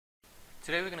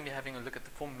Today we're going to be having a look at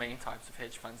the four main types of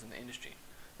hedge funds in the industry.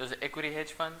 Those are equity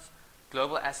hedge funds,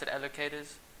 global asset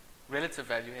allocators, relative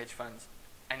value hedge funds,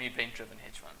 and event-driven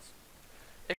hedge funds.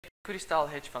 Equity-style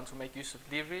hedge funds will make use of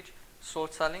leverage,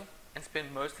 short selling, and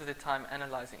spend most of their time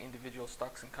analyzing individual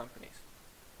stocks and companies.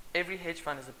 Every hedge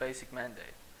fund has a basic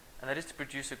mandate, and that is to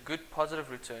produce a good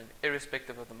positive return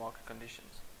irrespective of the market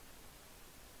conditions.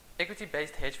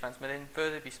 Equity-based hedge funds may then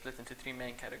further be split into three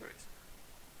main categories: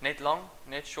 net long,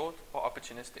 net short, or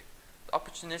opportunistic. The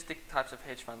opportunistic types of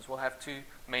hedge funds will have two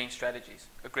main strategies: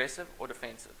 aggressive or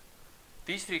defensive.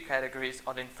 These three categories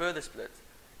are then further split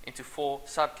into four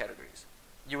subcategories: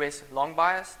 US long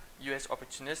bias, US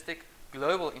opportunistic,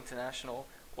 global international,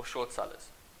 or short sellers.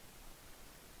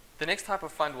 The next type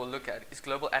of fund we'll look at is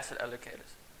global asset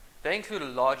allocators. They include a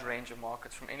large range of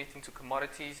markets, from anything to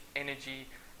commodities, energy,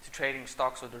 to trading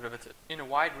stocks or derivatives, in a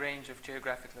wide range of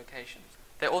geographic locations.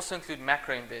 They also include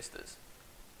macro investors.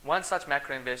 One such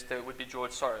macro investor would be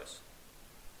George Soros.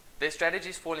 Their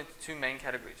strategies fall into two main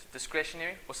categories: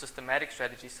 discretionary or systematic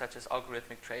strategies such as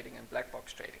algorithmic trading and black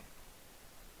box trading.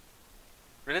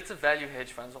 Relative value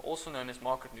hedge funds are also known as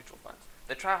market neutral funds.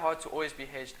 They try hard to always be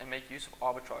hedged and make use of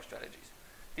arbitrage strategies.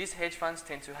 These hedge funds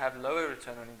tend to have lower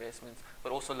return on investments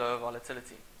but also lower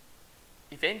volatility.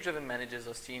 Event-driven managers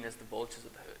are seen as the vultures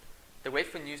of the herd. They wait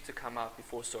for news to come out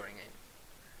before soaring in.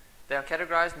 They are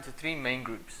categorized into three main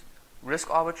groups: risk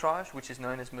arbitrage, which is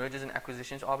known as mergers and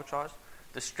acquisitions arbitrage,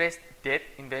 distressed debt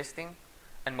investing,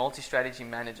 and multi-strategy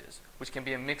managers, which can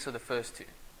be a mix of the first two.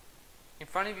 In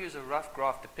front of you is a rough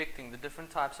graph depicting the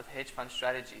different types of hedge fund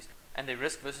strategies and their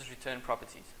risk versus return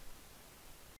properties.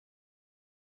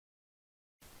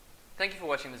 Thank you for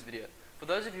watching this video. For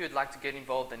those of you who would like to get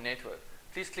involved in Network,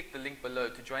 please click the link below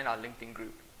to join our LinkedIn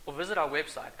group, or visit our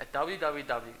website at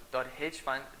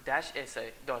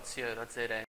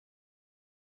www.hedgefund-sa.co.za.